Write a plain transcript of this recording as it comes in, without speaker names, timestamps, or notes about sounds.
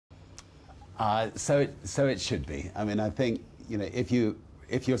So it should be. I mean, I think, you know, if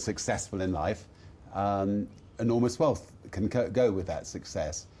you're successful in life, enormous wealth can go with that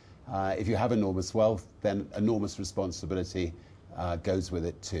success. If you have enormous wealth, then enormous responsibility goes with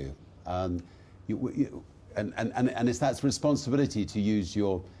it too. And it's that responsibility to use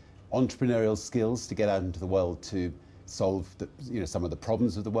your entrepreneurial skills to get out into the world to solve some of the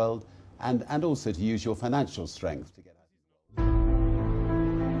problems of the world, and also to use your financial strength to get out.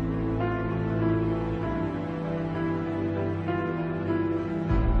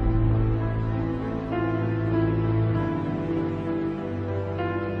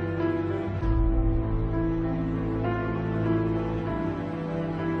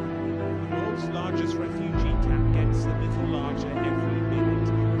 Largest refugee camp gets a little larger every minute.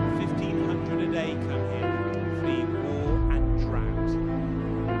 1,500 a day come here, fleeing war and drought.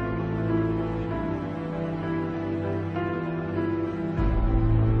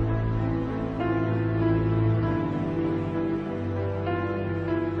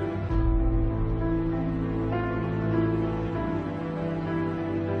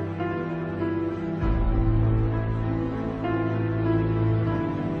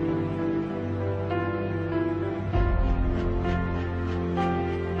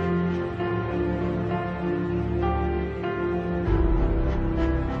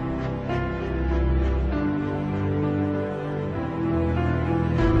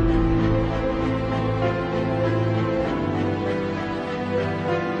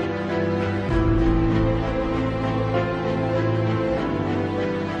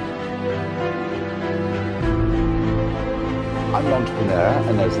 I'm an entrepreneur,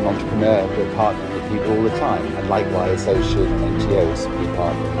 and as an entrepreneur, we're partnering with people all the time, and likewise, so should NGOs be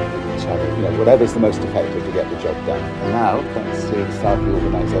partnering with each other. You know, whatever's the most effective to get the job done. And now, thanks to the staff of the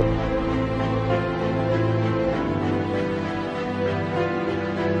organisation.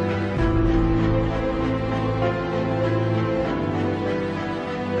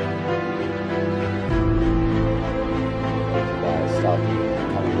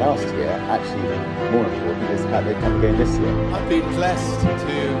 Coming last year, actually even more important is the fact they come again this year. I've been blessed to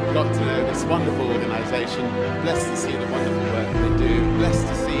have got to know this wonderful organisation, blessed to see the wonderful work they do, blessed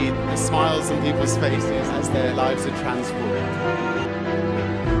to see the smiles on people's faces as their lives are transformed.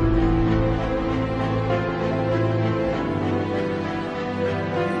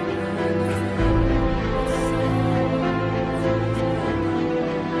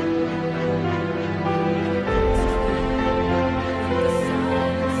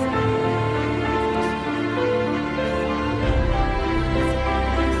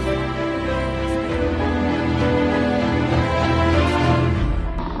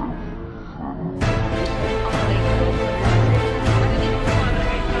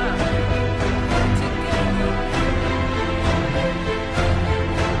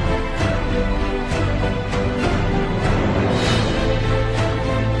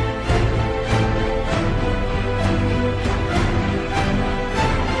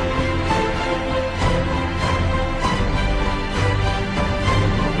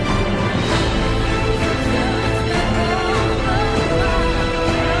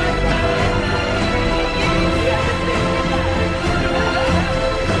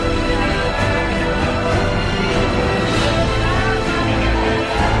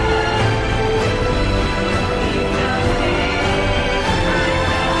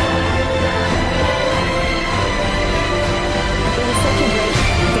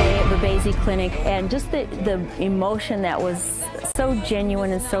 Clinic, and just the emotion that was so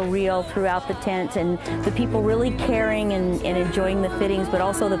genuine and so real throughout the tent, and the people really caring and enjoying the fittings, but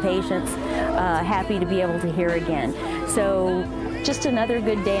also the patients happy to be able to hear again. So just another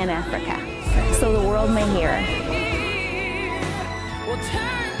good day in Africa, so the world may hear. We'll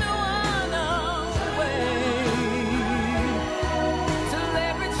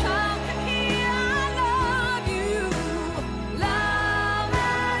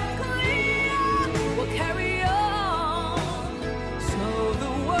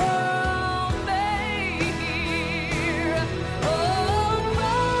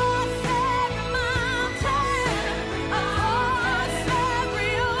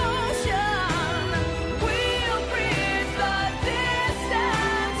bridge the distance.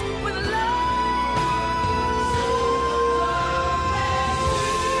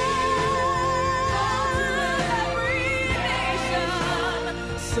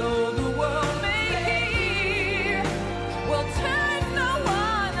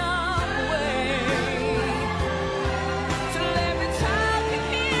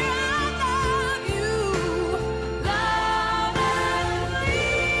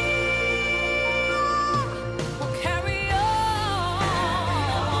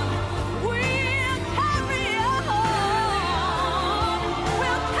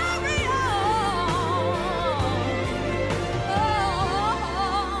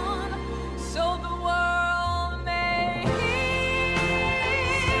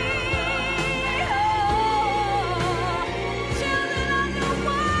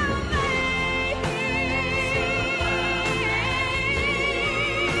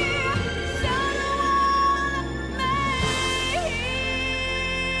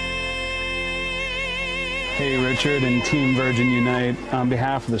 Hey, Richard and Team Virgin Unite, on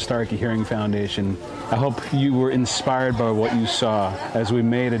behalf of the Starkey Hearing Foundation, I hope you were inspired by what you saw as we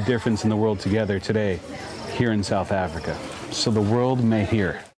made a difference in the world together today here in South Africa, so the world may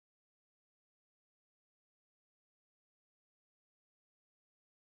hear.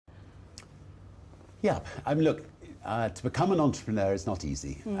 Yeah, I mean, look, to become an entrepreneur is not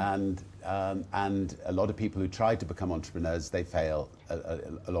easy, and a lot of people who try to become entrepreneurs, they fail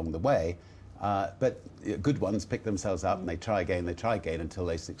along the way. But good ones pick themselves up and they try again until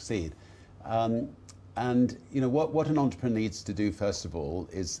they succeed. And you know what an entrepreneur needs to do first of all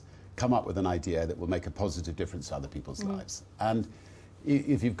is come up with an idea that will make a positive difference to other people's lives. And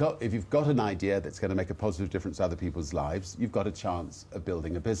if you've got an idea that's going to make a positive difference to other people's lives, you've got a chance of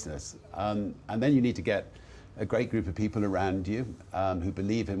building a business. And then you need to get a great group of people around you who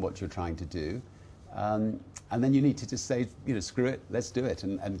believe in what you're trying to do. And then you need to just say, you know, screw it, let's do it,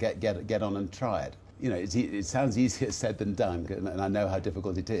 and get on and try it. You know, it sounds easier said than done, and I know how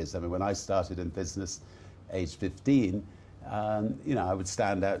difficult it is. I mean, when I started in business, age 15, you know, I would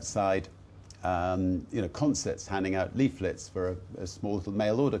stand outside, you know, concerts, handing out leaflets for a small little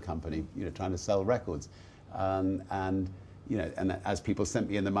mail order company, you know, trying to sell records, and you know, and as people sent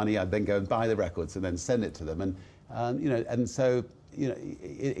me in the money, I'd then go and buy the records and then send it to them, and you know, and so. You know,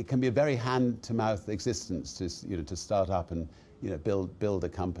 it can be a very hand-to-mouth existence to start up and build a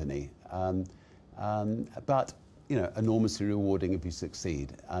company, but you know, enormously rewarding if you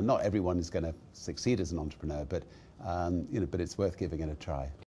succeed. Not everyone is going to succeed as an entrepreneur, but you know, but it's worth giving it a try.